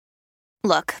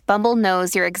Look, Bumble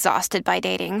knows you're exhausted by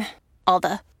dating. All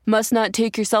the must not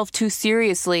take yourself too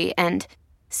seriously and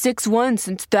 6'1"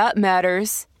 since that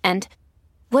matters. And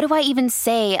what do I even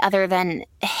say other than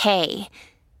hey?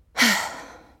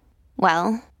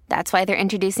 Well, that's why they're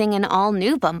introducing an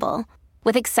all-new Bumble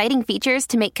with exciting features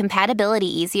to make compatibility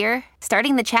easier,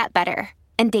 starting the chat better,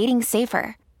 and dating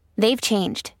safer. They've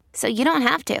changed, so you don't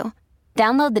have to.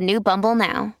 Download the new Bumble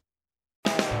now.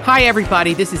 Hi,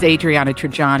 everybody. This is Adriana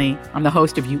Trajani. I'm the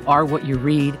host of You Are What You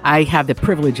Read. I have the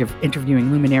privilege of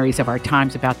interviewing luminaries of our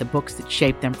times about the books that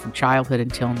shaped them from childhood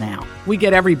until now. We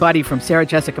get everybody from Sarah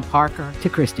Jessica Parker to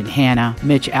Kristen Hanna,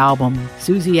 Mitch Albom,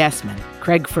 Susie Essman,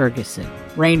 Craig Ferguson,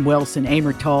 Rainn Wilson,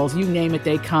 Amor Tolls, you name it,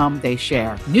 they come, they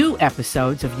share. New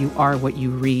episodes of You Are What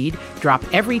You Read drop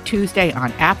every Tuesday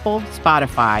on Apple,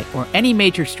 Spotify, or any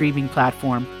major streaming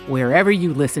platform wherever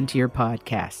you listen to your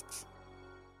podcasts.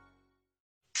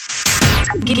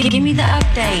 Give me the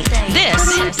update.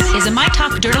 This is a My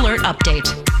Talk Dirt Alert update.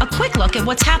 A quick look at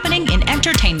what's happening in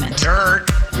entertainment. Dirt.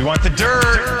 We want the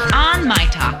dirt. On My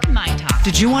Talk.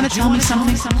 Did you want to tell me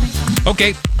something?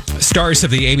 Okay. Stars of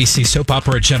the ABC soap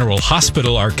opera General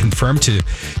Hospital are confirmed to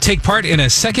take part in a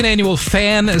second annual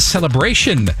fan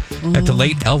celebration at the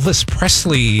late Elvis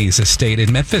Presley's estate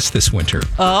in Memphis this winter.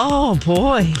 Oh,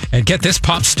 boy. And get this,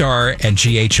 pop star and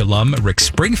GH alum Rick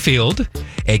Springfield,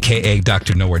 a.k.a.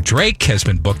 Dr. Noah Drake, has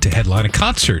been booked to headline a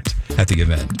concert at the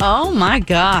event. Oh, my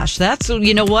gosh. That's,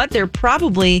 you know what? They're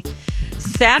probably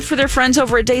sad for their friends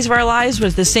over at Days of Our Lives, but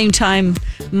at the same time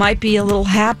might be a little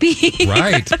happy.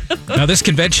 Right. Now, this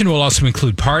convention will also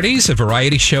include parties, a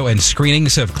variety show, and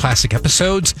screenings of classic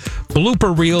episodes,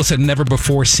 blooper reels, and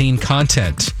never-before-seen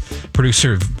content.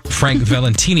 Producer Frank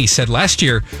Valentini said last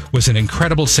year was an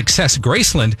incredible success.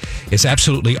 Graceland is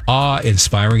absolutely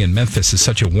awe-inspiring, and Memphis is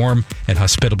such a warm and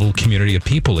hospitable community of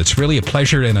people. It's really a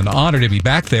pleasure and an honor to be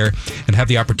back there and have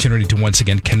the opportunity to once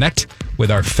again connect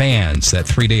with our fans. That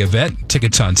 3-day event,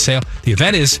 tickets on sale. The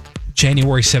event is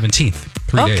January 17th,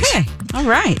 3 days. Okay, all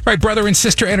right. Right, brother and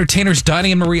sister entertainers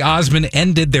Donnie and Marie Osmond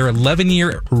ended their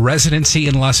 11-year residency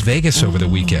in Las Vegas over the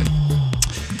weekend.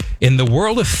 In the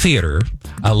world of theater,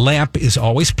 a lamp is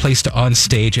always placed on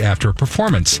stage after a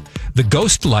performance. The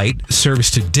ghost light serves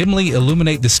to dimly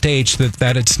illuminate the stage so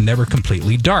that it's never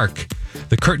completely dark.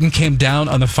 The curtain came down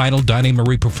on the final Donnie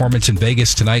Marie performance in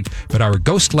Vegas tonight, but our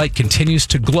ghost light continues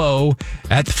to glow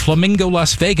at Flamingo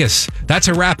Las Vegas. That's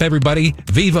a wrap, everybody.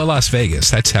 Viva Las Vegas.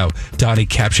 That's how Donnie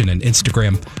captioned an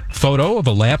Instagram photo of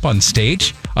a lamp on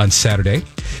stage on Saturday.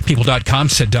 People.com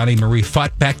said Donnie Marie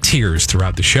fought back tears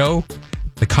throughout the show.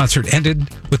 The concert ended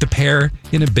with the pair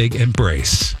in a big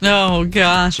embrace. Oh,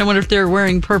 gosh. I wonder if they're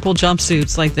wearing purple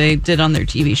jumpsuits like they did on their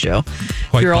TV show.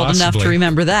 Quite You're possibly. old enough to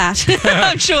remember that.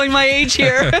 I'm showing my age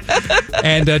here.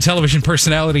 And television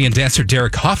personality and dancer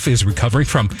Derek Hough is recovering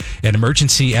from an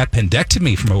emergency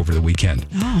appendectomy from over the weekend.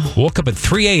 Oh. Woke up at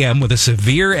 3 a.m. with a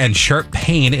severe and sharp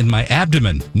pain in my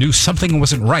abdomen. Knew something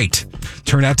wasn't right.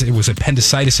 Turned out it was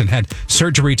appendicitis and had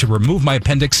surgery to remove my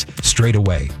appendix straight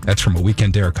away. That's from a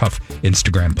Weekend Derek Hough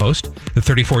Instagram post. The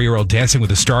 34-year-old Dancing with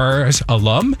the Stars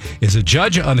alum is a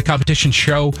judge on the competition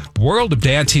show World of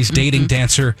Dance. He's dating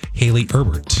dancer Haley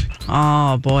Erbert.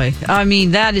 Oh, boy. I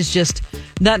mean, that is just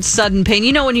that sudden pain.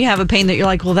 You know when you have a pain that you're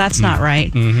like, well, that's not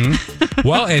right. Mm-hmm.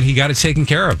 Well, and he got it taken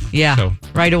care of. Yeah, so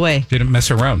right away. Didn't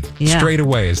mess around. Yeah. Straight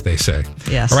away, as they say.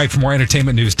 Yes. All right, for more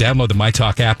entertainment news, download the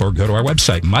MyTalk app or go to our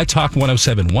website,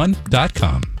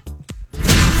 mytalk1071.com.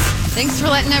 Thanks for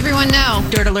letting everyone know.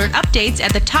 Dirt Alert updates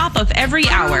at the top of every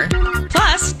hour.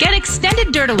 Plus, get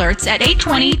extended Dirt Alerts at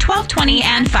 8:20, 12:20,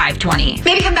 and 5:20.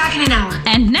 Maybe come back in an hour.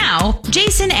 And now,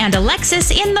 Jason and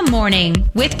Alexis in the morning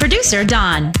with producer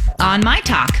Don on My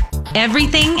Talk.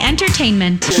 Everything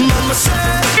entertainment.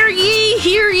 Hear ye,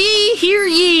 hear ye, hear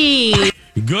ye.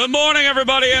 Good morning,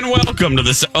 everybody, and welcome to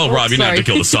this. Oh, Rob, you didn't have to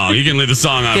kill the song. You can leave the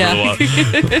song on for a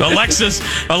while.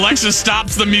 Alexis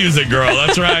stops the music, girl.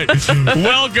 That's right.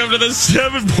 Welcome to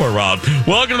the poor Rob.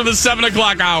 Welcome to the 7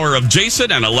 o'clock hour of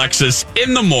Jason and Alexis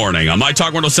in the morning on My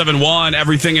Talk 107.1,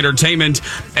 Everything Entertainment,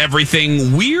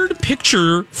 Everything Weird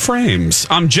Picture Frames.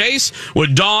 I'm Jace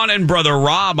with Dawn and brother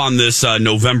Rob on this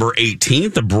November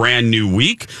 18th, a brand new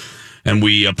week, and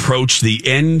we approach the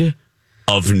end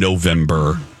of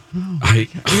November.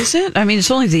 Is it? I mean,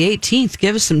 it's only the 18th.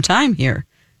 Give us some time here.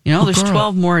 You know, there's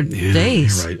 12 more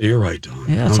days. You're right, Dawn.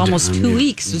 Yeah, it's almost 2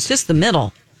 weeks. It's just the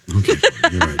middle. Okay,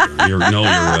 you're right, Dawn. You're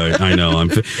right. I know.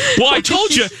 Well, I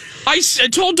told you. I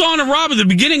told Dawn and Rob at the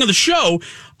beginning of the show,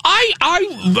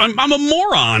 I'm a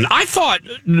moron. I thought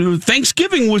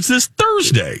Thanksgiving was this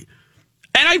Thursday.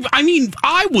 And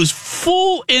I was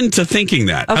full into thinking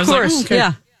that. Of course, like, okay.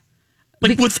 yeah.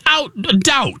 Like, without a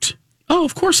doubt. Oh,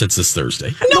 of course it's this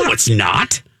Thursday. No, it's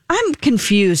not. I'm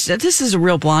confused. This is a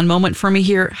real blonde moment for me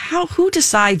here. Who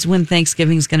decides when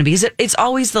Thanksgiving is going to be? It's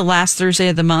always the last Thursday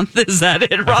of the month? Is that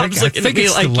it? Rob's looking at me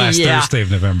it's like, the last Thursday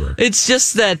of November. It's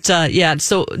just that,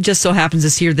 so happens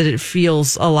this year that it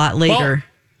feels a lot later.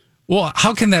 Well,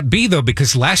 how can that be, though?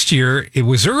 Because last year it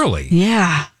was early.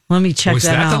 Yeah. Let me check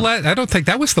that out. I don't think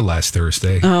that was the last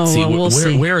Thursday. Oh, we'll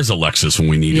see. Where is Alexis when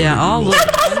we need her? Yeah, I'll look.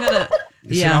 I'm going to...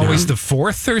 Is it always the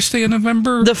fourth Thursday in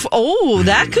November?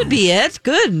 That could be it.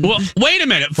 Good. Well, wait a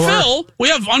minute. Phil, we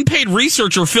have unpaid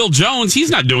researcher Phil Jones. He's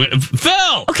not doing it.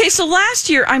 Phil! Okay, so last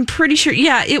year, I'm pretty sure,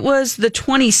 it was the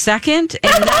 22nd,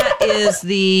 and that is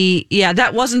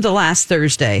that wasn't the last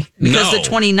Thursday. Because the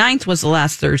 29th was the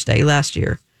last Thursday last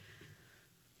year.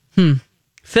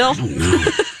 Phil?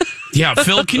 Yeah,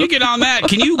 Phil, can you get on that?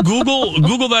 Can you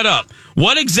Google that up?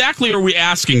 What exactly are we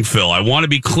asking, Phil? I want to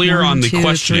be clear on the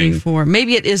questioning. 3, 4.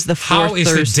 Maybe it is the fourth Thursday.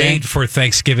 How is the date for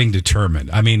Thanksgiving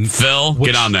determined? I mean, Phil,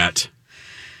 get on that.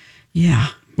 Yeah,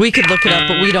 we could look it up,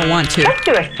 but we don't want to. Let's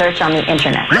do a search on the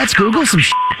internet. Let's Google some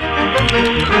shit.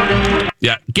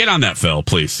 Yeah, get on that, Phil,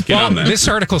 please. Get on that. This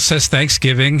article says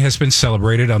Thanksgiving has been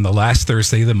celebrated on the last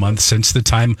Thursday of the month since the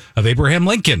time of Abraham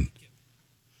Lincoln.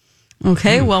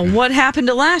 Okay, well, what happened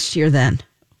to last year then?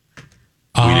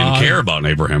 We didn't care about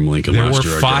Abraham Lincoln last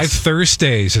year. There were 5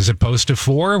 Thursdays as opposed to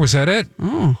 4. Was that it?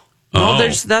 Oh. Well,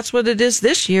 that's what it is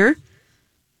this year.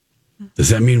 Does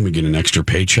that mean we get an extra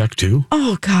paycheck too?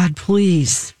 Oh, God,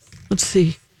 please. Let's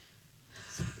see.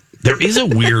 There is a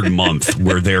weird month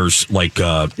where there's like...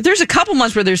 There's a couple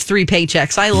months where there's 3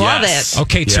 paychecks. I love it.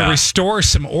 Okay, to restore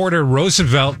some order,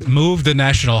 Roosevelt moved the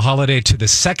national holiday to the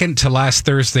second to last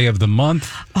Thursday of the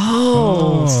month.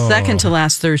 Oh, second to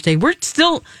last Thursday. We're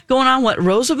still going on what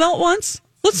Roosevelt wants?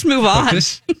 Let's move on.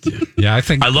 I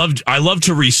think... I love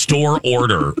to restore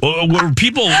order. Were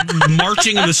people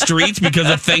marching in the streets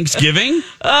because of Thanksgiving?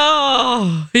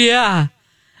 Oh, yeah.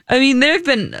 I mean, there have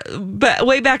been...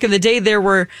 way back in the day, there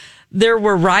were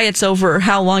riots over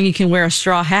how long you can wear a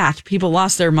straw hat. People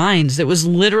lost their minds. It was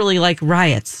literally like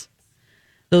riots.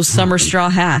 Those summer straw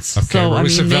hats. Okay, so, I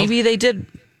mean, maybe they did.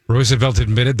 Roosevelt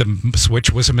admitted the switch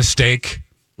was a mistake.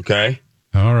 Okay.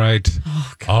 All right.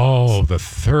 The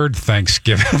third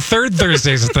Thanksgiving. Third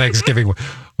Thursdays of Thanksgiving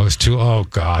was too... Oh,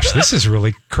 gosh. This is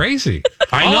really crazy.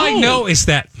 All I know is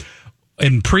that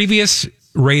in previous...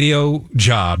 radio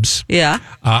jobs. Yeah.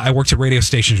 I worked at radio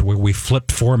stations where we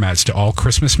flipped formats to all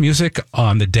Christmas music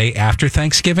on the day after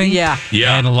Thanksgiving. Yeah.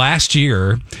 And last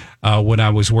year, when I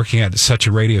was working at such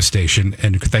a radio station,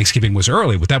 and Thanksgiving was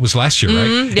early, but that was last year,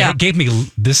 right? Yeah. And it gave me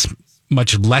this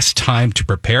much less time to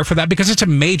prepare for that because it's a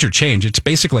major change. It's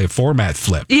basically a format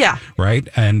flip. Yeah. Right?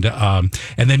 And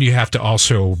then you have to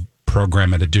also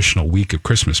program an additional week of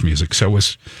Christmas music. So it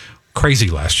was crazy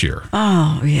last year.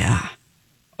 Oh, yeah.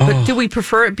 But do we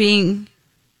prefer it being...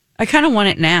 I kind of want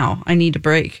it now. I need a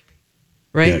break.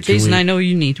 Right? Yeah, Jason, I know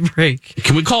you need a break.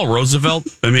 Can we call Roosevelt?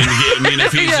 I mean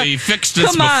if he fixed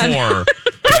this before.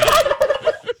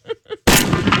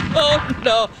 Oh,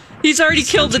 no. He's already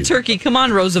killed the turkey. Come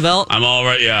on, Roosevelt. I'm all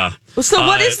right, yeah. So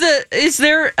what is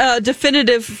there a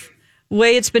definitive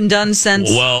way it's been done since?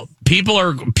 Well, people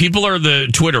are the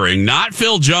twittering, not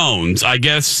Phil Jones. I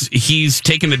guess he's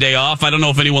taking the day off. I don't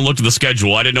know if anyone looked at the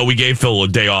schedule. I didn't know we gave Phil a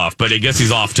day off, but I guess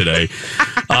he's off today.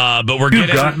 But we're getting...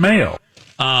 You've got mail.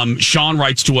 Sean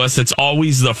writes to us, it's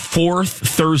always the 4th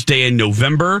Thursday in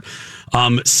November.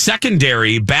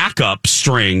 Secondary backup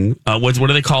string. What do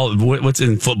they call it? What's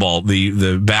in football?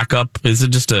 The backup? Is it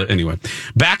just anyway?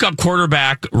 Backup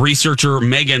quarterback researcher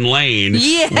Megan Lane.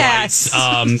 Yes.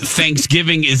 Writes,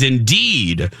 Thanksgiving is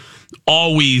indeed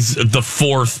always the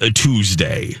 4th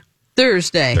Tuesday.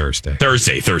 Thursday.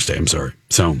 I'm sorry.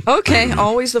 So okay,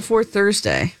 always the 4th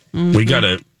Thursday. Mm-hmm. We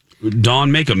gotta.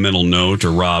 Dawn, make a mental note,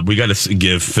 or Rob, we got to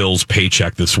give Phil's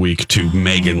paycheck this week to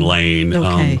Megan Lane.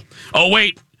 Okay.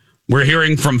 Wait. We're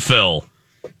hearing from Phil.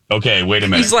 Okay, wait a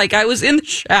minute. He's like, I was in the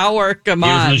shower. Come on.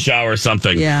 He was in the shower or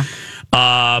something. Yeah.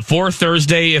 4th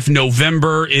Thursday, if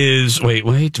November is... Wait,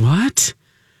 what?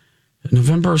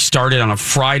 November started on a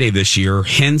Friday this year,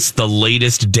 hence the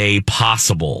latest day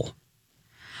possible.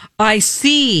 I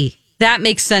see. That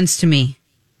makes sense to me.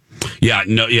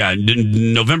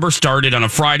 November started on a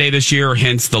Friday this year,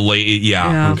 hence the late.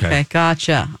 Yeah. Okay.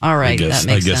 Gotcha. All right. That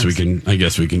makes sense. I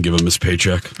guess we can give him his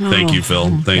paycheck. Thank you, Phil.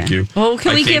 Okay. Thank you. Well,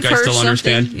 can we give her something?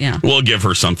 Understand. Yeah. We'll give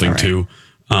her something too.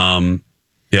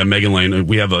 Yeah, Megan Lane.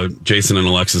 We have a Jason and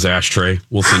Alexis ashtray.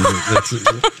 We'll send you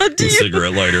a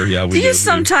cigarette later. Yeah, we do. You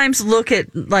sometimes look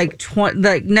at like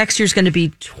next year's going to be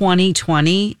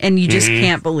 2020, and you just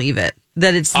can't believe it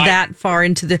that it's that far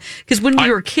into the. Because when we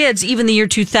were kids, even the year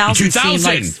 2000 seemed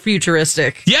like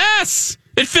futuristic. Yes,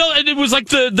 it was like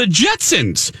the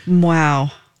Jetsons.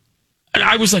 Wow. And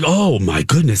I was like, oh my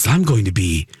goodness, I'm going to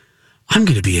be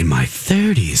in my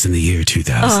 30s in the year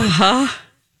 2000.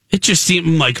 It just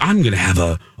seemed like I'm going to have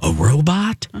a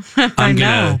robot.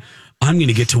 I'm going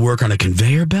to get to work on a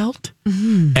conveyor belt,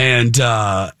 and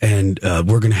we're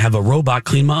going to have a robot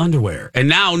clean my underwear. And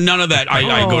now none of that.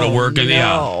 I go to work and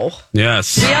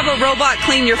yes, we have a robot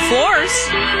clean your floors.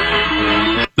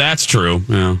 That's true.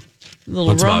 Yeah.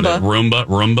 Little That's Roomba. About it.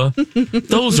 Roomba.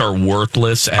 Those are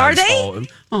worthless. Are they?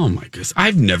 Oh my goodness!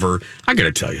 I got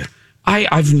to tell you,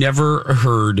 I've never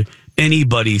heard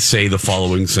anybody say the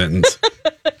following sentence.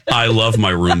 I love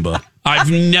my Roomba.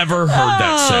 I've never heard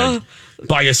that said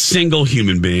by a single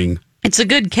human being. It's a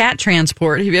good cat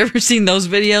transport. Have you ever seen those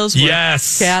videos? Where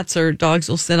yes. Cats or dogs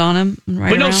will sit on them.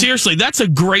 But no, seriously, that's a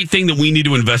great thing that we need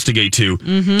to investigate too.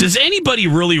 Mm-hmm. Does anybody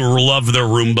really love their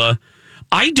Roomba?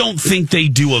 I don't think they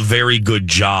do a very good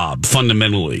job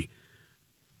fundamentally.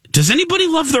 Does anybody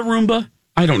love their Roomba?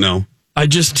 I don't know.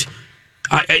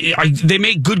 They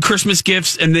make good Christmas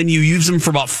gifts, and then you use them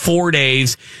for about 4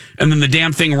 days, and then the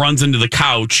damn thing runs into the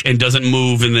couch and doesn't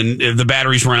move, and then if the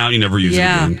batteries run out, you never use it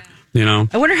again. You know.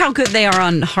 I wonder how good they are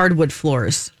on hardwood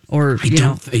floors, or I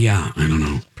don't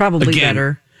know. Probably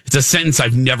better. It's a sentence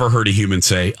I've never heard a human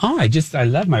say. Oh, I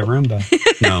love my Roomba.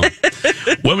 No.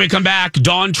 When we come back,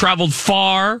 Dawn traveled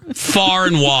far, far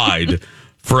and wide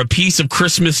for a piece of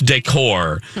Christmas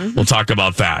decor. Mm-hmm. We'll talk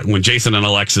about that when Jason and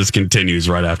Alexis continues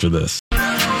right after this.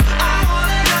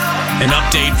 An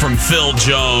update from Phil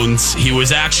Jones. He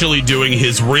was actually doing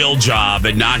his real job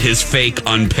and not his fake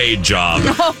unpaid job.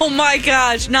 Oh my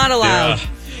gosh, not allowed.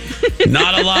 Yeah.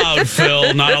 Not allowed,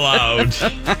 Phil. Not allowed.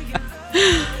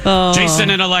 Oh. Jason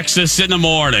and Alexis in the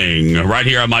morning, right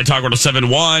here on My Talk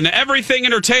 107.1. Everything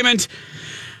Entertainment,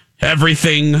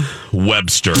 everything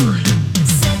Webster.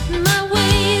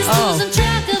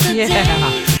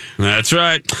 Yeah. That's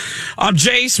right. I'm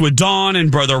Jace with Dawn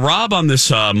and Brother Rob on this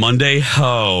Monday.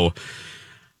 Dawn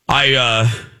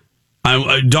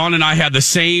and I had the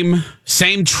same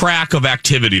track of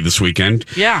activity this weekend.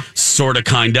 Yeah. Sort of,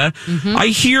 kind of. Mm-hmm. I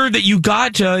hear that you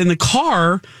got in the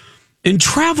car and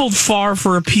traveled far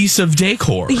for a piece of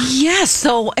decor. Yes.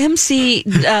 So MC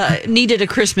needed a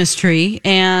Christmas tree,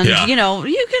 and you can.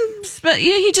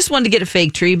 He just wanted to get a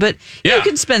fake tree, but you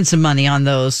can spend some money on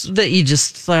those that you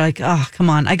just like. Oh, come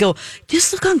on! I go,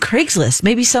 just look on Craigslist.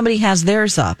 Maybe somebody has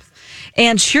theirs up.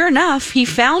 And sure enough, he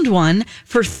found one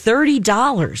for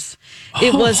 $30.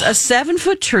 It was a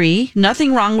 7-foot tree,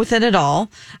 nothing wrong with it at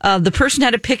all. The person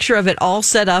had a picture of it all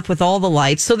set up with all the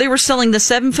lights. So they were selling the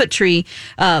 7-foot tree,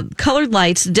 colored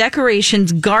lights,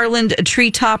 decorations, garland, a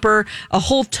tree topper, a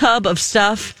whole tub of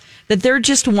stuff that they're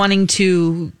just wanting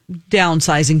to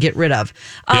downsize and get rid of.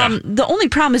 The only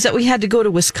problem is that we had to go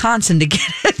to Wisconsin to get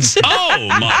it. Oh,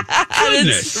 my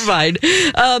goodness. That's fine.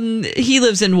 He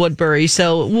lives in Woodbury,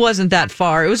 so it wasn't that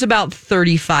far. It was about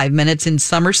 35 minutes in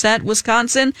Somerset,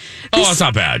 Wisconsin. It's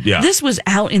not bad, yeah. This was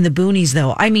out in the boonies,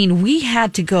 though. I mean, we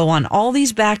had to go on all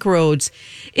these back roads.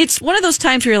 It's one of those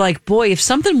times where you're like, boy, if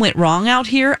something went wrong out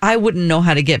here, I wouldn't know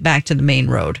how to get back to the main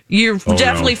road. You're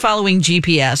definitely following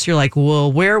GPS. You're like, whoa,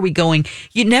 where are we going?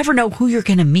 You never know who you're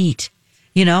going to meet.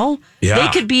 You know? Yeah. They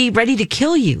could be ready to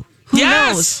kill you. Who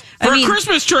knows? For a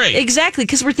Christmas tree. Exactly,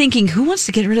 because we're thinking, who wants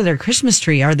to get rid of their Christmas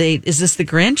tree? Is this the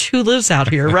Grinch? Who lives out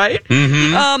here, right?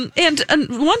 Mm-hmm. And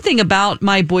one thing about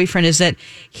my boyfriend is that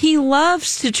he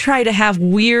loves to try to have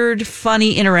weird,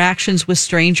 funny interactions with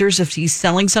strangers if he's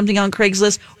selling something on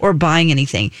Craigslist or buying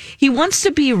anything. He wants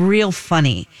to be real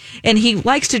funny, and he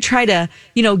likes to try to,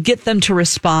 get them to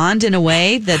respond in a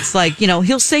way that's like,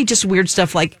 he'll say just weird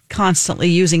stuff like constantly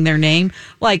using their name,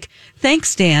 like,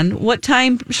 thanks, Dan. What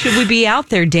time should we be out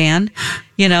there, Dan?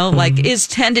 Like, is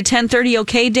 10 to 10:30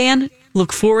 okay, Dan?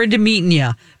 Look forward to meeting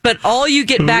you. But all you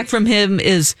get back from him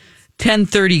is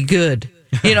 10:30 good.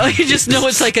 You just know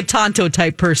it's like a Tonto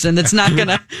type person that's not going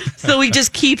to. So he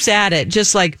just keeps at it.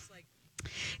 Just like,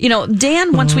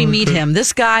 Dan, once we meet him,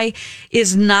 this guy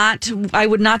is not, I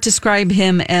would not describe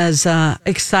him as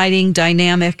exciting,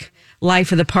 dynamic,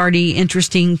 life of the party,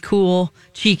 interesting, cool,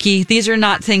 cheeky. These are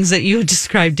not things that you would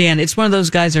describe Dan. It's one of those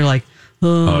guys that are like,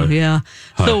 oh, yeah.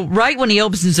 So right when he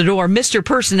opens the door, Mr.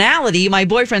 Personality, my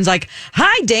boyfriend's like,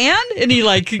 hi, Dan. And he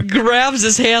like grabs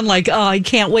his hand like, oh, I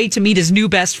can't wait to meet his new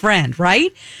best friend,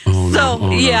 right? Oh,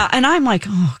 no. Yeah. And I'm like,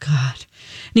 oh, God.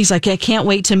 he's like, I can't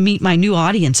wait to meet my new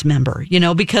audience member,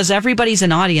 because everybody's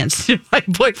an audience. My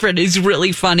boyfriend is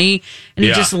really funny, and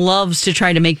he just loves to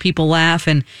try to make people laugh.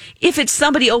 And if it's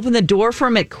somebody open the door for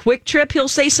him at Quick Trip, he'll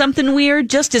say something weird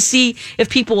just to see if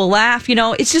people will laugh.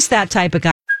 It's just that type of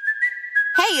guy.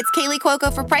 Hey, it's Kaylee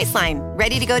Cuoco for Priceline.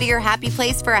 Ready to go to your happy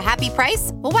place for a happy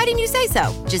price? Well, why didn't you say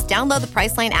so? Just download the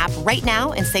Priceline app right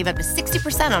now and save up to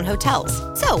 60% on hotels.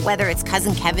 So whether it's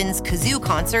Cousin Kevin's Kazoo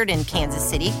Concert in Kansas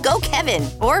City, go Kevin,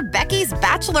 or Becky's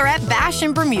Bachelorette Bash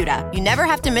in Bermuda, you never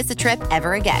have to miss a trip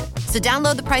ever again. So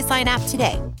download the Priceline app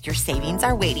today. Your savings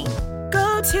are waiting.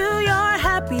 Go to your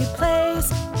happy place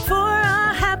for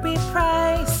a happy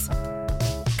price.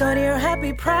 Go to your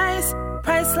happy price,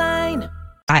 Priceline.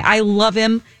 I love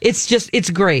him. It's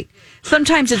great.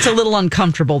 Sometimes it's a little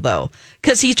uncomfortable, though,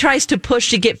 because he tries to push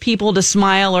to get people to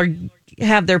smile or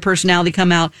have their personality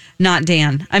come out. Not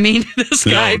Dan. I mean, this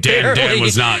guy. No, Dan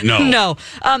was not. No. No.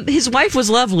 His wife was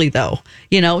lovely, though.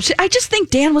 I just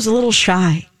think Dan was a little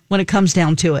shy when it comes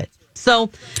down to it.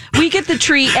 So we get the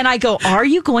tree, and I go, are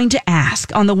you going to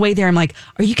ask? On the way there, I'm like,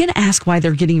 are you going to ask why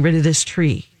they're getting rid of this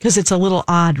tree? Because it's a little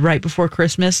odd right before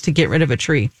Christmas to get rid of a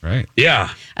tree. Right.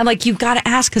 Yeah. I'm like, you've got to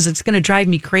ask because it's going to drive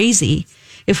me crazy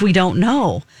if we don't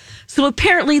know. So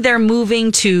apparently they're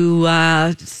moving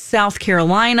to South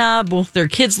Carolina. Both their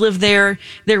kids live there.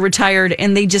 They're retired,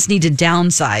 and they just need to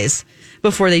downsize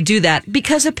before they do that.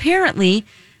 Because apparently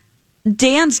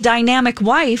Dan's dynamic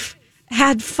wife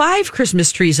had 5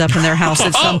 Christmas trees up in their house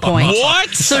at some point. What?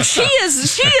 So she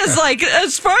is like,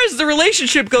 as far as the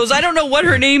relationship goes, I don't know what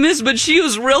her name is, but she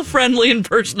was real friendly and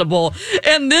personable.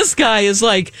 And this guy is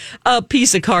like a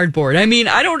piece of cardboard. I mean,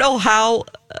 I don't know how,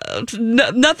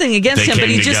 nothing against him, but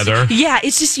he together.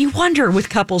 It's just, you wonder with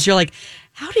couples, you're like,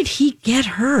 how did he get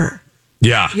her?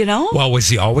 Yeah. Well, was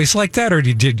he always like that, or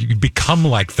did you become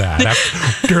like that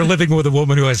after living with a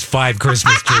woman who has 5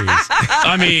 Christmas trees?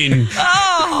 I mean...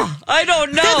 I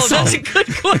don't know. That's a good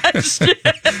question.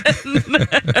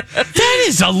 That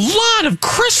is a lot of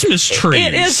Christmas trees.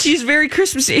 It is. She's very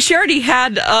Christmassy. She already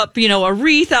had up, a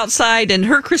wreath outside, and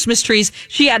her Christmas trees,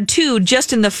 she had 2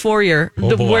 just in the foyer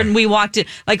when we walked in.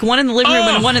 Like one in the living room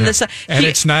and one in the side. And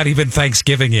it's not even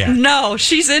Thanksgiving yet. No,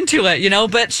 she's into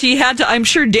it, but she had to. I'm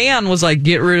sure Dan was like,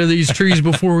 get rid of these trees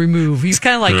before we move. He's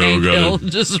kind of like Hank Hill,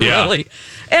 really.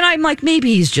 And I'm like,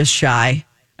 maybe he's just shy.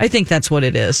 I think that's what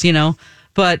it is,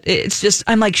 But it's just,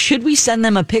 I'm like, should we send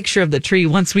them a picture of the tree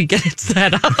once we get it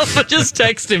set up? Just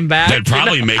text him back. That'd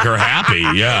probably make her happy,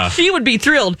 yeah. She would be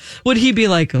thrilled. Would he be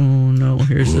like, oh no,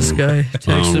 here's this guy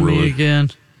texting me again?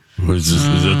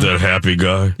 Is that happy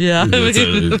guy? Yeah.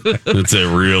 That's a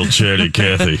real chatty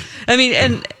Cathy. I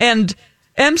mean, and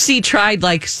MC tried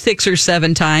like 6 or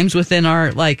 7 times within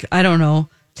our,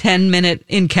 10-minute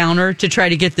encounter to try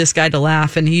to get this guy to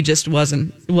laugh, and he just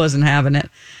wasn't having it.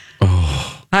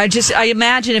 Oh. I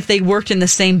imagine if they worked in the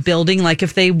same building, like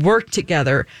if they worked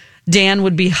together, Dan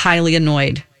would be highly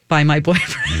annoyed by my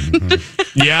boyfriend.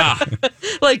 Mm-hmm. Yeah.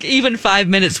 Like even 5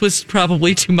 minutes was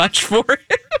probably too much for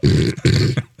him.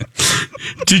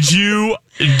 Did you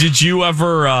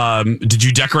ever did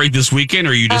you decorate this weekend,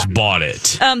 or you just bought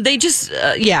it? They just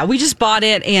we just bought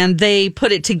it, and they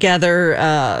put it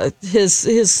together.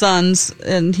 His sons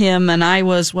and him, and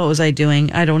what was I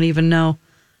doing? I don't even know.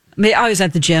 I was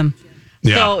at the gym.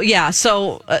 Yeah.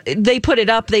 So they put it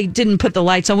up. They didn't put the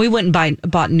lights on. We went and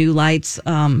bought new lights.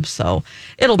 So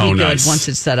it'll be good once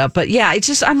it's set up. But yeah, it's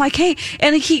just, I'm like, hey,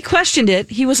 and he questioned it.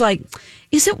 He was like,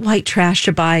 is it white trash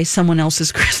to buy someone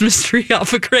else's Christmas tree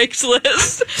off of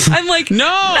Craigslist? I'm like, no,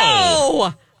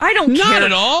 I don't care. Not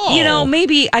at all.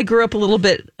 Maybe I grew up a little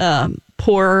bit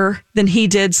poorer than he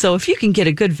did. So if you can get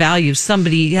a good value,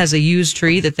 somebody has a used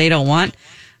tree that they don't want,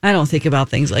 I don't think about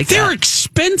things like that. They're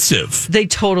expensive. They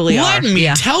totally are. Let me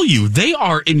tell you, they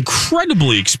are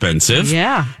incredibly expensive.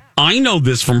 Yeah. I know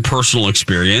this from personal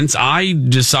experience. I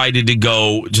decided to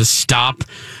go just stop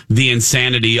the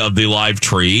insanity of the live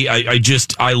tree.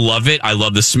 I love it. I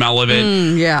love the smell of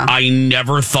it. Yeah. I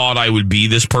never thought I would be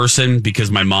this person because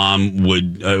my mom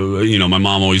would, my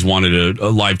mom always wanted a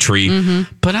live tree.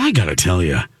 Mm-hmm. But I got to tell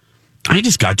you, I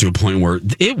just got to a point where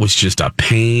it was just a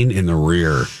pain in the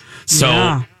rear.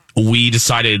 So we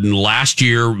decided last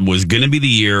year was going to be the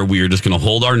year we were just going to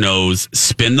hold our nose,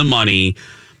 spend the money,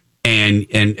 and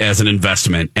as an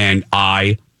investment. And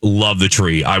I love the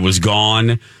tree. I was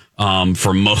gone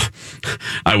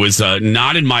I was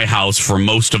not in my house for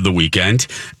most of the weekend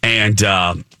and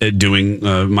doing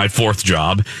my 4th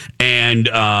job.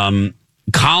 And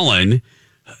Colin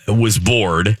was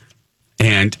bored,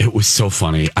 and it was so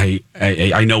funny.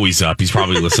 I know he's up. He's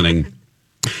probably listening.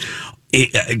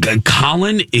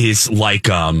 Colin is like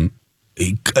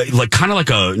kind of like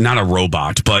not a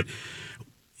robot, but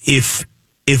if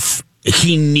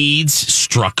he needs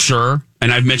structure,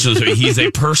 and I've mentioned this, he's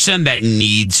a person that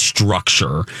needs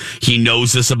structure. He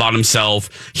knows this about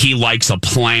himself. He likes a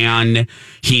plan.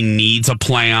 He needs a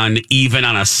plan, even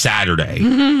on a Saturday.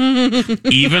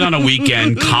 Even on a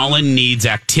weekend, Colin needs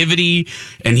activity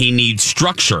and he needs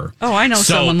structure. Oh, I know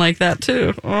someone like that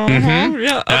too.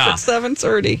 Yeah, up at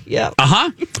 7:30. Yeah.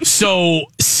 So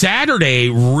Saturday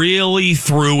really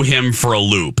threw him for a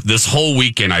loop. This whole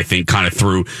weekend, I think, kind of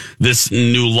threw this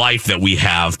new life that we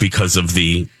have because of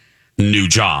the new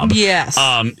job. Yes.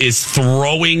 Is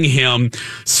throwing him.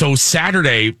 So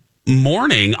Saturday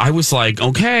morning, I was like,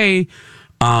 okay,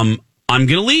 I'm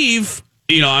gonna leave.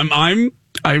 You know,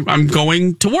 I'm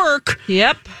going to work.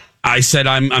 Yep. I said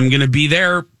I'm gonna be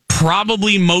there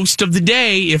probably most of the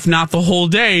day, if not the whole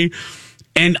day.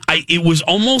 And it was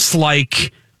almost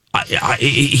like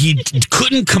he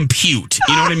couldn't compute.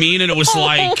 You know what I mean? And it was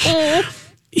like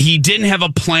he didn't have a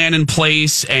plan in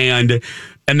place, and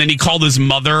then he called his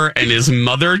mother, and his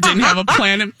mother didn't have a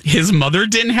plan. His mother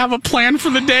didn't have a plan for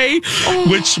the day,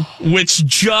 which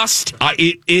just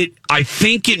I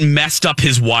think it messed up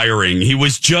his wiring. He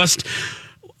was just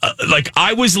like,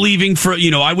 I was leaving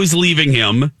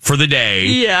him for the day.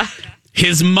 Yeah.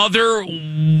 His mother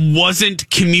wasn't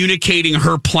communicating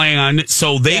her plan,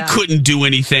 so they couldn't do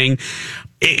anything.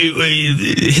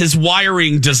 His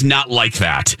wiring does not like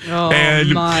that. Oh,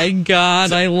 my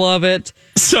God. I love it.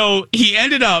 So he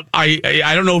ended up, I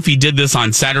don't know if he did this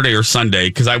on Saturday or Sunday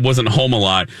because I wasn't home a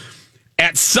lot.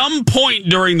 At some point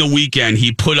during the weekend,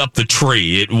 he put up the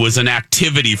tree. It was an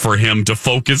activity for him to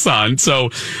focus on. So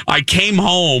I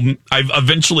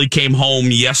eventually came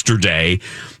home yesterday,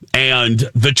 and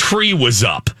the tree was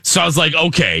up. So I was like,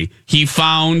 okay, he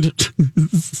found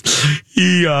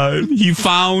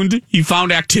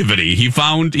activity. He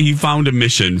found a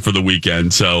mission for the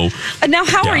weekend. So now,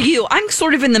 how are you? I'm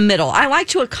sort of in the middle. I like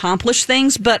to accomplish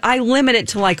things, but I limit it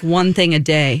to like one thing a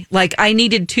day. Like, I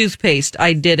needed toothpaste.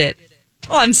 I did it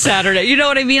on Saturday. You know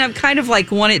what I mean? I'm kind of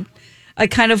like I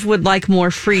kind of would like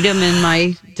more freedom in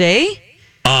my day.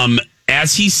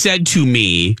 As he said to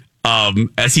me, as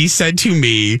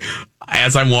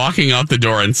I'm walking out the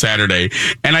door on Saturday,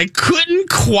 and I couldn't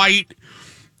quite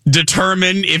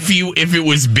determine if it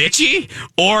was bitchy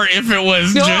or if it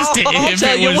was just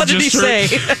what did he say?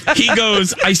 He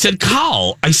goes, I said,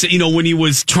 Carl, when he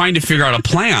was trying to figure out a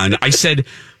plan, I said,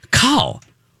 Carl,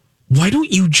 why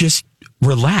don't you just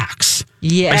relax?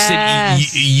 Yes. I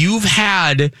said, you've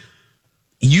had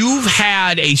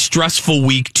a stressful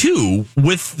week too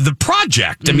with the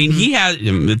project. I mean,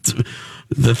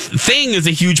 the thing is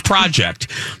a huge project.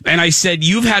 And I said,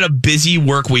 you've had a busy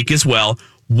work week as well.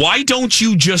 Why don't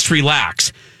you just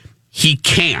relax? He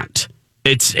can't.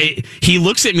 He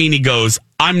looks at me and he goes,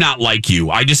 I'm not like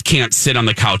you. I just can't sit on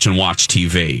the couch and watch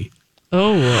TV.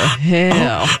 Oh,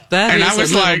 hell. That and is I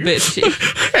was a little like, bitchy.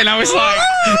 And I was like,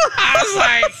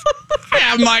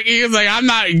 he was like, I'm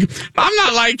not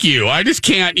like you. I just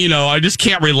can't,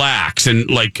 relax.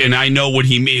 And I know what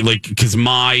he mean, because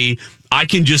I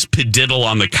can just pediddle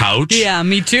on the couch. Yeah,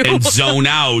 me too. And zone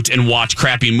out and watch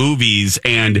crappy movies,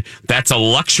 and that's a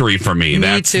luxury for me.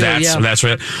 That's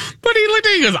right. But he looked at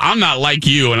me and goes, I'm not like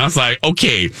you. And I was like,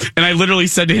 okay. And I literally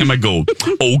said to him, I go,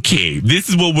 okay, this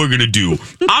is what we're going to do.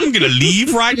 I'm going to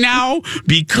leave right now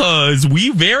because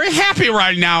we very happy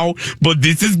right now, but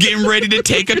this is getting ready to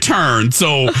take a turn.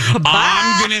 So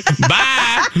I'm going to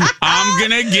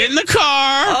get in the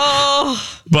car.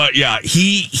 Oh. But yeah,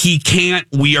 he can't.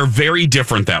 We are very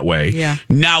different that way. Yeah.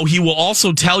 Now, he will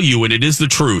also tell you, and it is the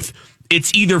truth,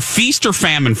 it's either feast or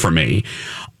famine for me.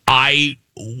 I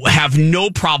have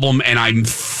no problem, and I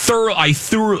thoroughly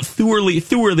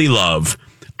love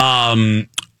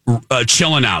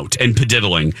chilling out and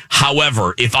pediddling.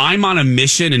 However, if I'm on a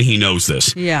mission, and he knows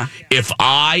this, if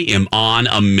I am on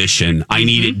a mission, I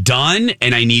need it done,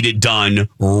 and I need it done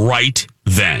right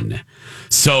then.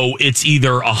 So it's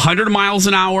either 100 miles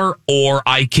an hour, or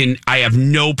I have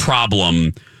no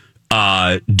problem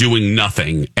doing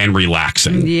nothing and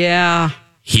relaxing. Yeah.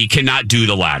 He cannot do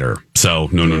the latter. So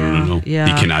no. Yeah.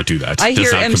 He cannot do that. I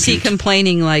hear MC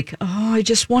complaining like, oh, I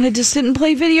just wanted to sit and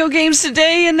play video games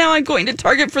today, and now I'm going to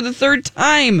Target for the third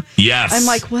time. Yes. I'm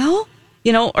like, well,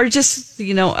 or just,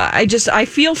 I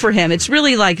feel for him. It's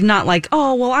really like, not like,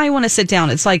 oh, well, I want to sit down.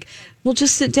 It's like, well,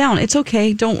 just sit down. It's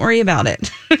okay. Don't worry about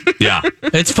it. Yeah,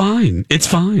 it's fine. It's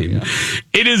fine. Yeah.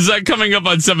 It is coming up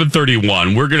on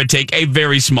 7:31. We're going to take a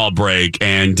very small break.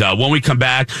 And when we come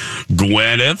back,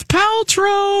 Gwyneth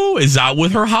Paltrow is out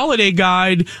with her holiday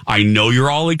guide. I know you're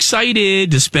all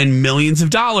excited to spend millions of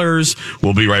dollars.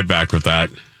 We'll be right back with that.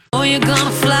 Oh, you're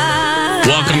gonna fly.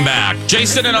 Welcome back.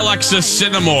 Jason and Alexis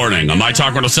in the morning on My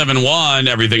Talk 107.1,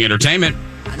 Everything Entertainment.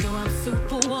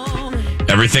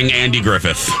 Everything Andy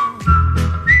Griffith. Oh,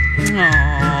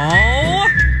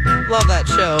 love that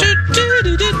show.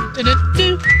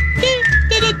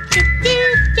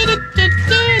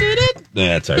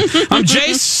 That's right. I'm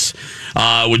Jace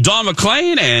with Dawn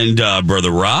McClain and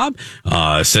Brother Rob,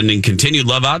 sending continued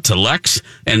love out to Lex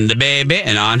and the baby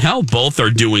and Angel. Both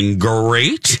are doing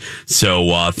great.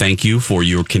 So thank you for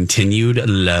your continued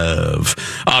love.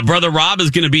 Brother Rob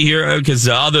is going to be here because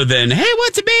other than, hey,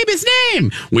 what's the baby's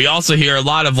name? We also hear a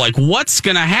lot of like, what's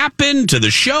going to happen to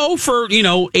the show for,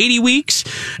 80 weeks.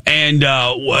 And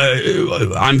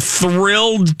I'm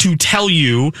thrilled to tell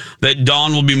you that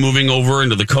Dawn will be moving over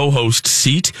into the co-host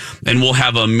seat, and we'll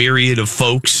have a myriad of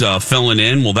folks filling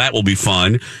in. Well, that will be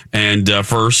fun. And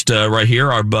first, right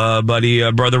here, our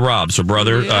buddy, Brother Rob. So,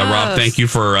 Brother Rob, thank you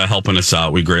for helping us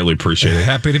out. We greatly appreciate it.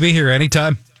 Happy to be here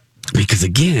anytime. Because,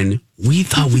 again, we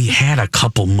thought we had a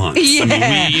couple months. Yeah.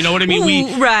 I mean, you know what I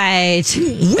mean? Right.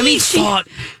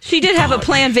 She did have a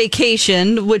planned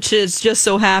vacation, which is just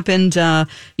so happened, that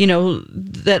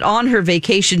on her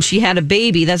vacation she had a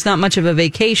baby. That's not much of a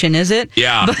vacation, is it?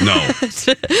 Yeah, no.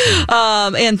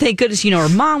 And thank goodness, her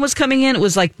mom was coming in. It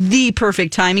was like the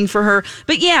perfect timing for her.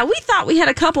 But yeah, we thought we had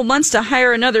a couple months to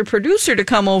hire another producer to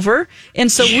come over.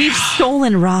 And so we've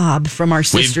stolen Rob from our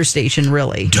sister station,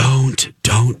 really. Don't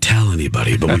tell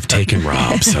anybody, but we've taken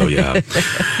Rob. So yeah.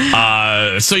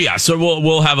 So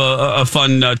we'll have a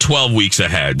fun 12 weeks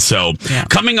ahead. So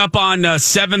coming up on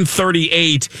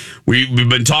 7:38, we've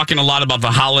been talking a lot about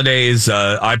the holidays.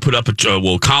 I put up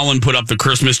Colin put up the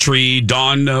Christmas tree.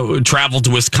 Dawn traveled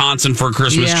to Wisconsin for a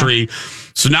Christmas tree.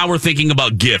 So now we're thinking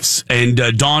about gifts, and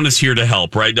Dawn is here to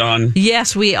help, right, Dawn?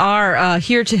 Yes, we are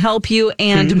here to help you,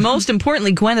 and most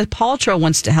importantly, Gwyneth Paltrow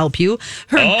wants to help you.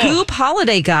 Her Goop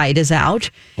Holiday Guide is out.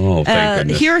 Oh, thank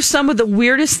goodness. Here are some of the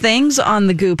weirdest things on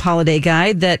the Goop Holiday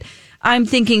Guide that I'm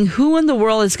thinking, who in the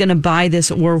world is going to buy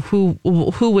this, or who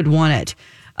would want it?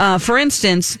 For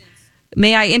instance,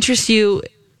 may I interest you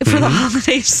for the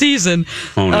holiday season,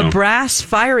 a brass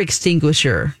fire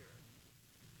extinguisher.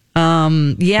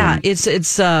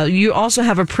 It's you also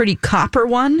have a pretty copper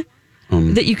one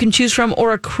that you can choose from,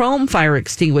 or a chrome fire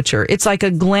extinguisher. It's like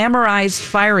a glamorized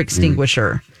fire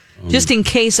extinguisher, just in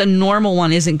case a normal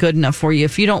one isn't good enough for you.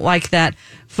 If you don't like that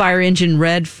fire engine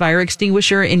red fire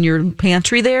extinguisher in your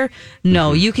pantry there,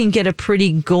 you can get a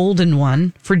pretty golden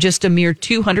one for just a mere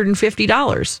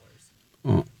 $250.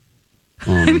 I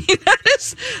mean, that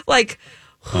is like...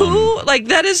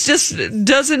 that is just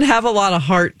doesn't have a lot of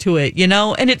heart to it,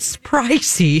 and it's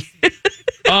pricey.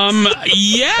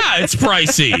 It's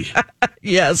pricey.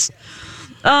 Yes.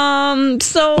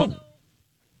 Oh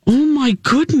my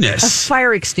goodness. A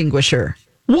fire extinguisher.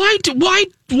 Why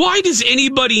does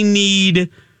anybody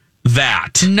need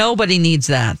that? Nobody needs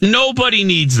that. Nobody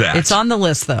needs that. It's on the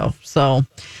list though. So,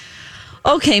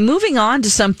 okay, moving on to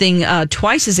something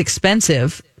twice as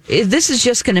expensive. This is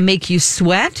just going to make you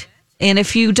sweat. And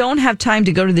if you don't have time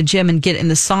to go to the gym and get in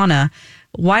the sauna,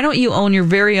 why don't you own your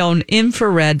very own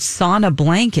infrared sauna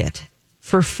blanket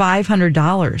for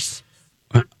 $500?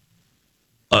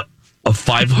 A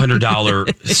 $500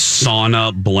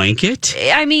 sauna blanket?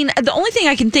 I mean, the only thing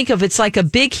I can think of, it's like a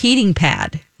big heating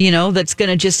pad, that's going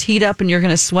to just heat up and you're going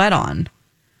to sweat on.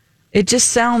 It just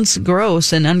sounds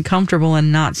gross and uncomfortable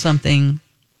and not something...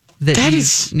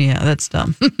 that's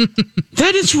dumb.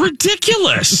 That is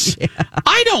ridiculous. Yeah.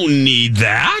 I don't need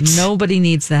that. Nobody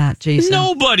needs that, Jason.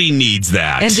 Nobody needs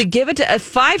that. And to give it to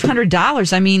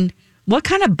 $500, I mean, what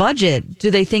kind of budget do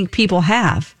they think people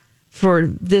have for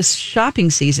this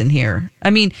shopping season here? I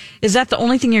mean, is that the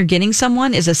only thing you're getting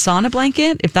someone is a sauna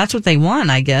blanket? If that's what they want,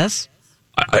 I guess.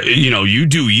 You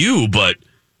do you, but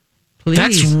please.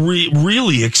 That's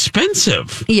really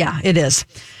expensive. Yeah, it is.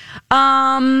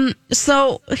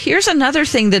 So here's another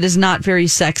thing that is not very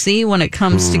sexy when it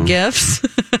comes to gifts.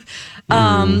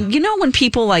 When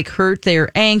people like hurt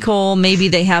their ankle, maybe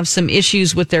they have some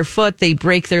issues with their foot, they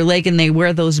break their leg and they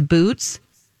wear those boots.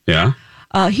 Yeah.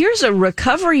 Here's a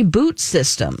recovery boot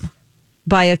system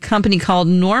by a company called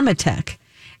Normatec,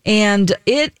 and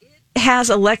it has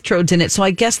electrodes in it. So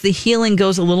I guess the healing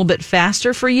goes a little bit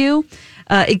faster for you.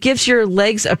 It gives your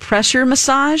legs a pressure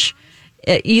massage,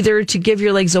 either to give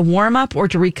your legs a warm up or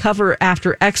to recover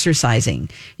after exercising.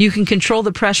 You can control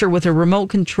the pressure with a remote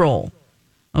control.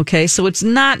 Okay, so it's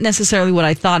not necessarily what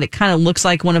I thought. It kind of looks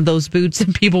like one of those boots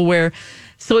that people wear.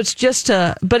 So it's just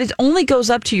but it only goes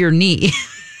up to your knee.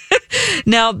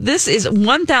 Now, this is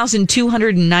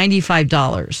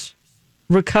 $1,295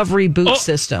 recovery boot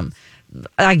system.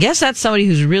 I guess that's somebody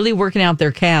who's really working out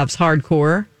their calves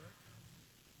hardcore.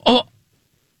 Oh,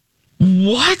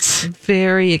 what?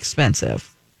 Very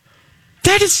expensive.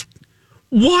 That is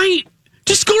why.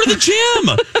 Just go to the gym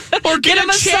or get a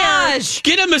massage. Chair.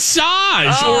 Get a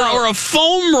massage or a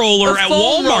foam roller at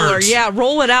Walmart. Roller. Yeah,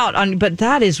 roll it out. But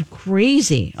that is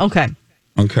crazy. Okay.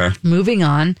 Moving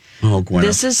on. Oh, Gwen.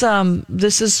 This is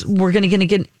we're going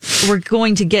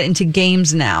to get into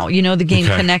games now. You know the game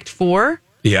Connect 4?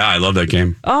 Yeah, I love that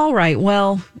game. All right.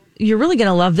 Well, you're really going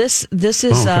to love this. This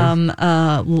is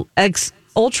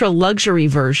ultra luxury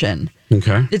version.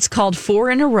 Okay. It's called 4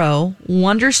 in a Row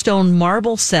Wonderstone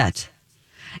Marble Set.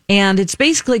 And it's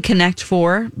basically Connect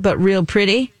 4, but real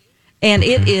pretty. And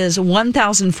it is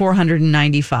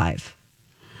 $1,495.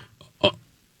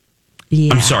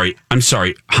 Yeah. I'm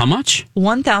sorry. How much?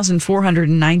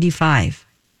 $1,495.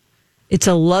 It's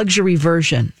a luxury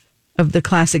version of the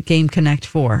classic game Connect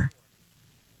 4.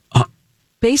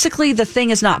 Basically, the thing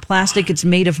is not plastic. It's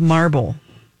made of marble.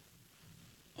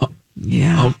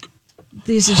 Yeah.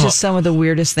 These are just some of the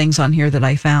weirdest things on here that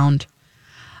I found.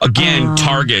 Again,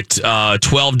 Target,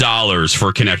 $12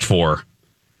 for Connect 4.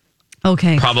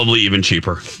 Okay. Probably even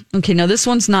cheaper. Okay, now this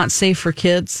one's not safe for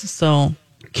kids, so...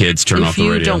 Kids, turn off the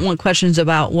radio. If you don't want questions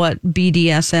about what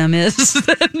BDSM is,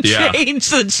 then change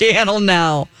the channel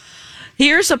now.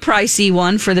 Here's a pricey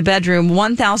one for the bedroom,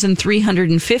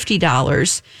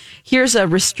 $1,350. Here's a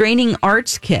restraining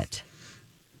arts kit.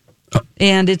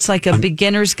 And it's like a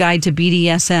beginner's guide to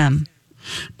BDSM.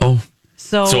 Oh.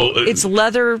 So it's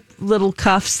leather little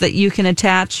cuffs that you can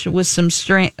attach with some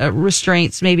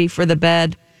restraints, maybe for the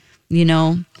bed, you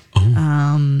know.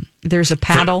 There's a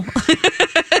paddle.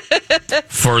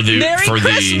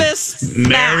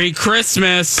 Merry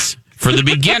Christmas for the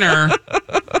beginner.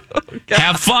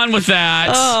 Have fun with that.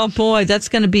 Oh boy, that's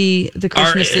going to be the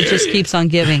Christmas that just keeps on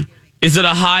giving. Is it a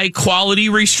high quality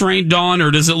restraint, Dawn,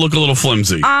 or does it look a little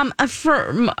flimsy?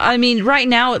 Right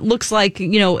now it looks like,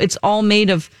 it's all made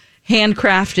of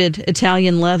handcrafted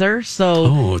Italian leather.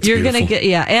 So you're going to get,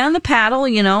 and the paddle,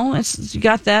 you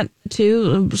got that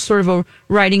too, sort of a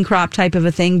riding crop type of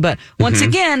a thing. But once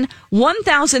again,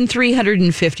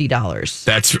 $1,350.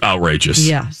 That's outrageous.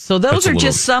 Yeah. So those are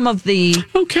just some of the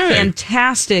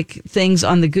fantastic things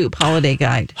on the Goop Holiday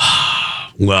Guide.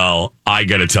 Well, I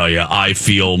got to tell you, I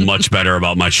feel much better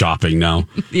about my shopping now.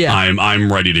 Yeah.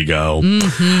 I'm ready to go.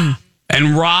 Mm-hmm.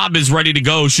 And Rob is ready to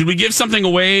go. Should we give something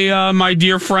away, my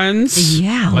dear friends?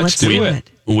 Yeah, let's do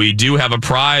it. We do have a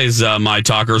prize, my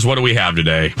talkers. What do we have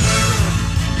today?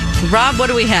 Rob, what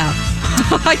do we have?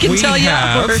 I can tell you. We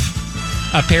have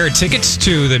a pair of tickets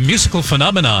to the musical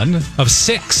phenomenon of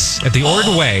 6 at the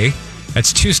Ordway.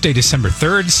 That's Tuesday, December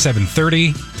 3rd,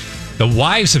 7:30. The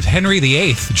wives of Henry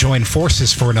VIII join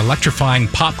forces for an electrifying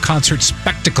pop concert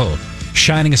spectacle,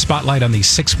 shining a spotlight on these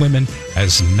 6 women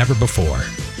as never before.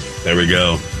 There we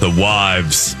go. The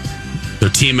wives. They're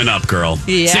teaming up, girl.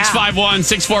 Yeah.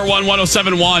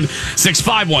 651-641-1071.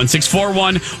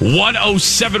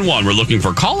 651-641-1071. We're looking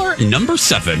for caller number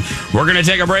 7. We're going to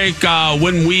take a break.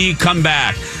 When we come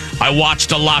back, I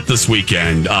watched a lot this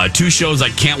weekend. 2 shows I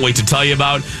can't wait to tell you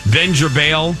about. Binge or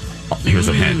Bail. Here's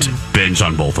a hint. Binge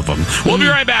on both of them. We'll be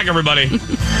right back, everybody.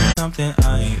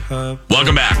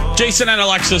 Welcome back. Jason and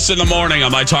Alexis in the morning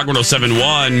on My Talk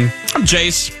 1071. I'm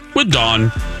Jace with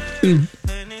Dawn.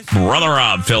 Brother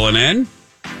Rob filling in.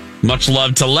 Much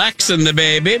love to Lex and the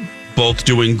baby. Both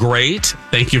doing great.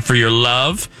 Thank you for your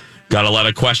love. Got a lot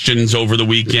of questions over the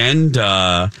weekend.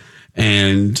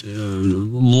 And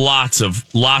lots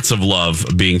of love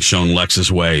being shown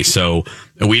Lex's way. So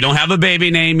we don't have a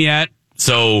baby name yet.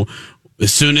 So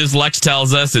as soon as Lex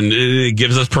tells us and it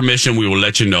gives us permission, we will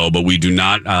let you know. But we do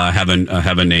not have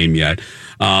a name yet.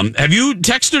 Have you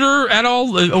texted her at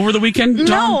all over the weekend, Dawn?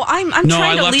 No, I'm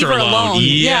trying to leave her alone.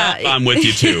 Yeah, I'm with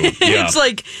you too. Yeah. It's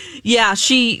like,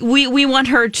 we want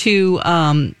her to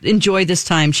enjoy this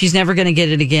time. She's never going to get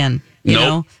it again. You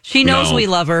know, she knows we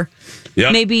love her.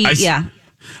 Yep. Maybe,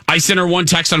 I sent her one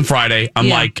text on Friday.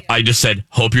 I just said,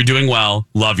 hope you're doing well.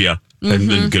 Love you.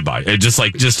 And then goodbye. I just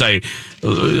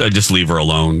leave her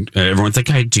alone. Everyone's like,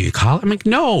 "Hey, do you call?" I'm like,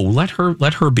 "No, let her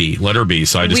be. Let her be."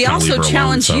 So I just kind of leave her alone. We also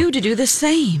challenge you to do the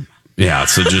same. Yeah.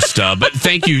 So just, but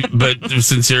thank you. But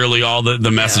sincerely, all the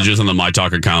messages on the My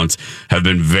Talk accounts have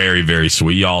been very, very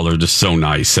sweet. Y'all are just so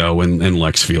nice. So and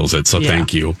Lex feels it. So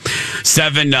thank you.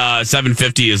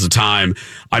 7:50 is the time.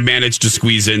 I managed to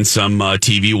squeeze in some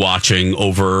TV watching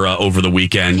over the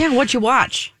weekend. Yeah. What'd you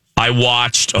watch? I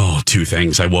watched 2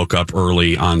 things. I woke up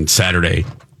early on Saturday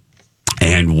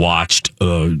and watched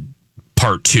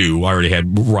part 2. I already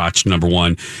had watched number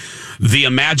 1. The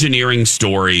Imagineering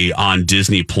Story on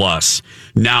Disney Plus.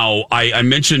 Now, I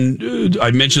mentioned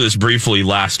this briefly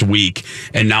last week,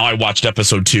 and now I watched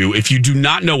episode 2. If you do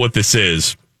not know what this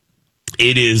is,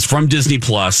 it is from Disney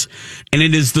Plus, and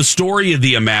it is the story of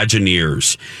the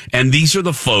Imagineers. And these are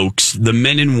the folks, the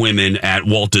men and women at the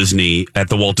Walt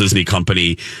Disney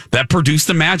Company that produce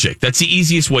the magic. That's the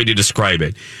easiest way to describe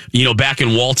it. You know, back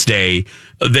in Walt's day,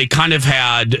 they kind of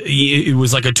had, it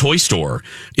was like a toy store.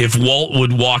 If Walt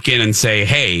would walk in and say,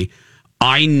 hey,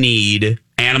 I need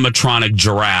animatronic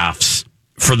giraffes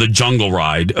for the jungle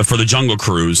ride, for the Jungle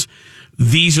Cruise,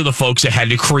 these are the folks that had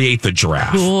to create the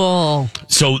giraffe. Cool.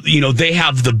 So, you know, they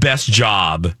have the best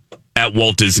job at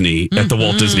Walt Disney, at the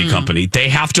Walt Disney Company. They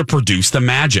have to produce the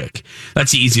magic.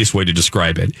 That's the easiest way to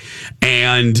describe it.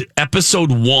 And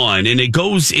episode 1, and it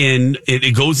goes in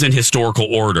historical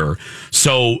order.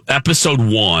 So episode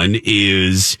 1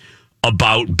 is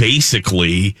about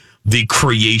basically the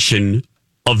creation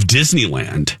of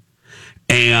Disneyland.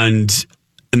 And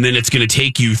then it's going to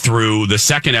take you through, the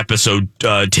second episode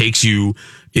takes you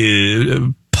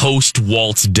post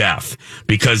Walt's death,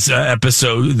 because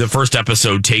the first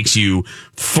episode takes you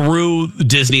through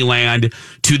Disneyland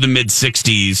to the mid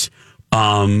 60s,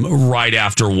 right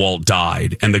after Walt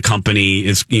died. And the company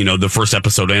is, you know, the first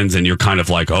episode ends and you're kind of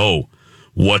like, oh,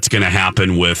 what's going to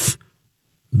happen with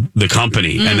the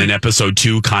company? And then episode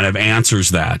 2 kind of answers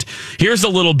that. Here's a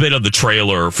little bit of the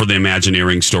trailer for the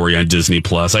Imagineering Story on Disney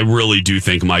Plus. I really do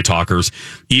think, my talkers,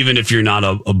 even if you're not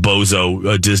a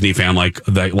bozo Disney fan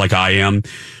like I am,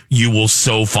 you will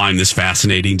so find this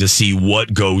fascinating to see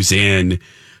what goes in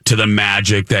to the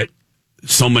magic that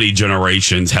so many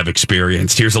generations have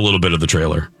experienced. Here's a little bit of the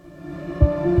trailer.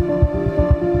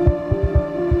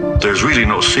 There's really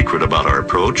no secret about our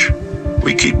approach.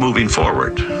 We keep moving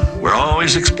forward. We're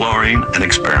always exploring and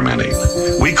experimenting.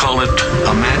 We call it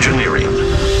Imagineering.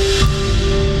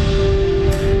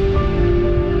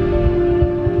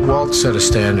 Walt set a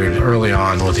standard early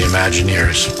on with the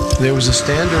Imagineers. There was a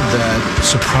standard that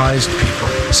surprised people,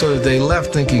 so that they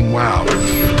left thinking, wow,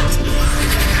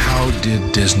 how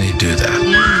did Disney do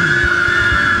that?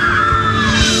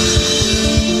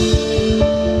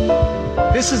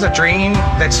 This is a dream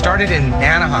that started in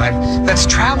Anaheim that's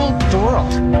traveled the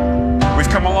world. We've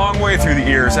come a long way through the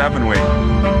years, haven't we?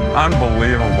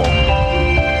 Unbelievable.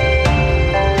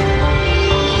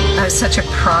 I have such a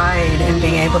pride in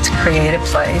being able to create a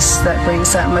place that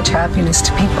brings that much happiness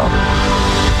to people.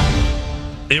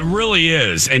 It really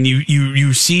is. And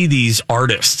you see these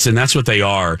artists, and that's what they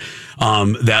are.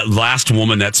 That last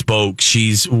woman that spoke,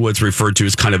 she's what's referred to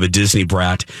as kind of a Disney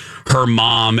brat. Her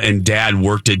mom and dad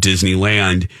worked at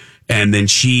Disneyland, and then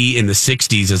she, in the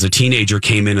 60s, as a teenager,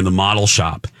 came in the model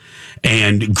shop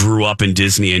and grew up in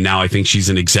Disney, and now I think she's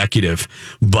an executive.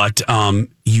 But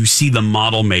you see the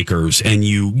model makers, and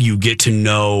you get to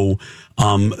know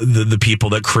the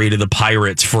people that created the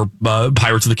pirates for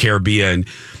Pirates of the Caribbean.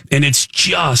 And it's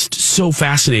just so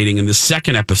fascinating. In the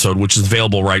second episode, which is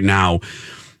available right now,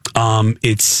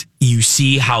 you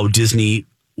see how Disney,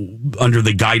 under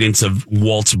the guidance of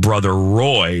Walt's brother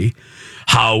Roy,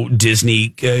 how Disney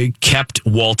kept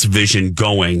Walt's vision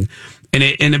going. And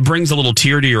it brings a little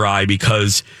tear to your eye,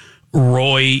 because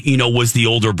Roy, was the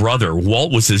older brother.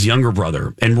 Walt was his younger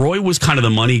brother. And Roy was kind of the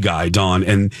money guy, Dawn.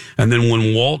 And then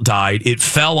when Walt died, it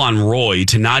fell on Roy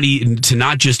to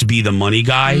not just be the money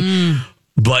guy,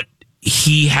 but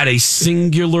he had a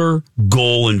singular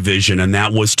goal and vision, and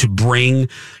that was to bring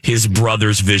his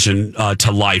brother's vision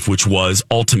to life, which was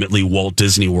ultimately Walt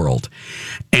Disney World.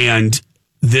 And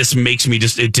this makes me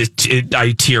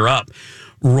I tear up.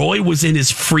 Roy was in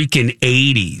his freaking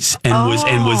 80s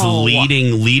and was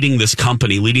leading this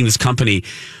company.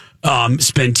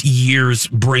 Spent years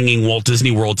bringing Walt Disney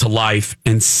World to life,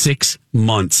 and 6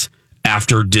 months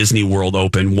after Disney World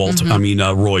opened,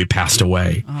 Roy passed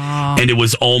away. And it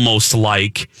was almost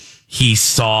like he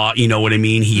saw, you know what I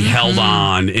mean? He held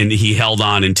on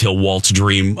until Walt's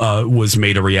dream was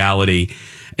made a reality.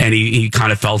 And he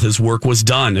kind of felt his work was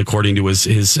done, according to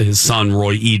his son,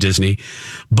 Roy E. Disney.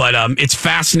 But it's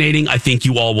fascinating. I think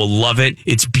you all will love it.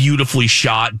 It's beautifully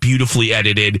shot, beautifully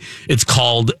edited. It's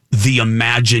called The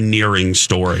Imagineering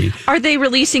Story. Are they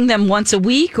releasing them once a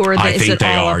week, or I think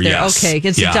they are, yes. Okay,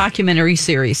 it's a documentary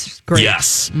series. Great.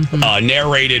 Yes.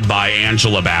 Narrated by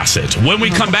Angela Bassett. When we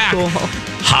come back,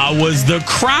 how was The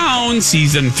Crown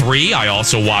Season 3? I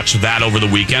also watched that over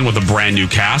the weekend with a brand new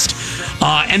cast.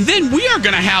 And then we are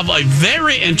going to have a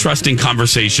very interesting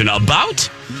conversation about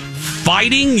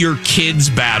fighting your kids'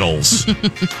 battles.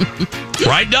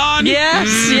 Right, Dawn?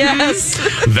 Yes.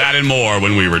 That and more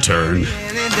when we return.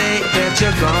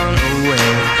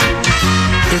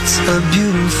 It's a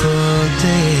beautiful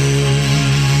day.